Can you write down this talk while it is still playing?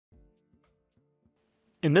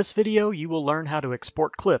In this video, you will learn how to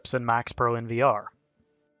export clips in MAXPRO NVR.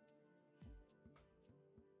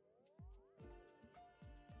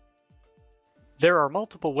 There are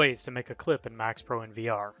multiple ways to make a clip in MAXPRO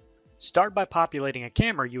NVR. Start by populating a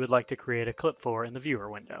camera you would like to create a clip for in the viewer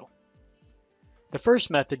window. The first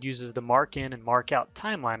method uses the Mark In and Mark Out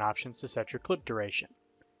timeline options to set your clip duration.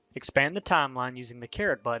 Expand the timeline using the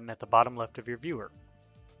caret button at the bottom left of your viewer.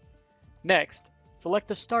 Next, select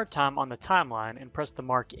the start time on the timeline and press the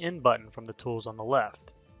Mark In button from the tools on the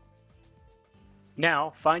left. Now,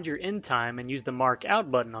 find your end time and use the Mark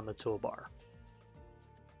Out button on the toolbar.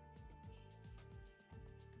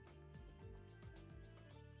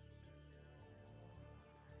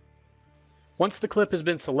 Once the clip has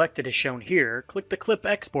been selected as shown here, click the Clip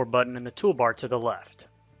Export button in the toolbar to the left.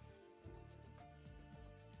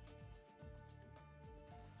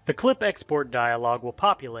 The Clip Export dialog will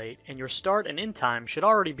populate, and your start and end time should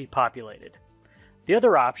already be populated. The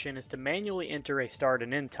other option is to manually enter a start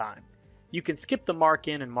and end time. You can skip the Mark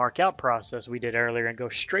In and Mark Out process we did earlier and go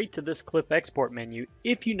straight to this Clip Export menu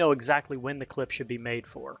if you know exactly when the clip should be made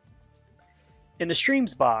for. In the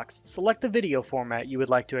Streams box, select the video format you would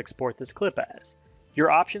like to export this clip as. Your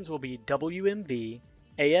options will be WMV,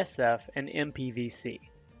 ASF, and MPVC.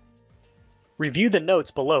 Review the notes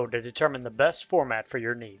below to determine the best format for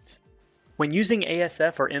your needs. When using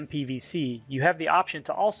ASF or MPVC, you have the option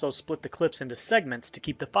to also split the clips into segments to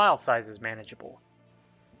keep the file sizes manageable.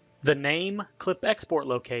 The name, clip export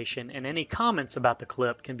location, and any comments about the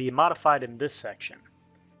clip can be modified in this section.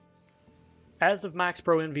 As of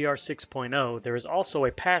MAXPRO NVR 6.0, there is also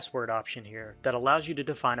a password option here that allows you to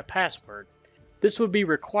define a password. This would be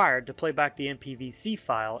required to play back the MPVC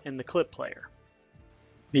file in the clip player.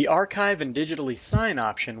 The Archive and Digitally Sign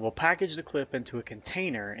option will package the clip into a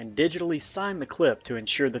container and digitally sign the clip to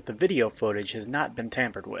ensure that the video footage has not been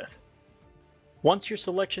tampered with. Once your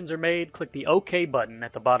selections are made, click the OK button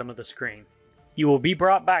at the bottom of the screen. You will be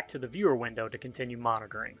brought back to the viewer window to continue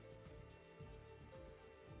monitoring.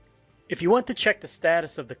 If you want to check the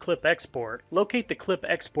status of the clip export, locate the Clip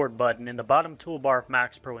Export button in the bottom toolbar of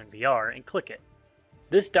MAXPRO NVR and click it.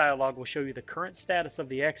 This dialog will show you the current status of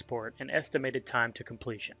the export and estimated time to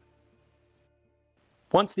completion.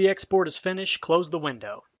 Once the export is finished, close the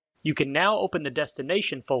window. You can now open the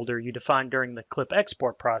destination folder you defined during the clip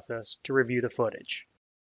export process to review the footage.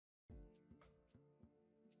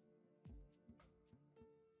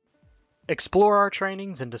 Explore our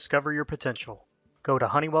trainings and discover your potential. Go to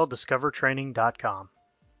HoneywellDiscoverTraining.com.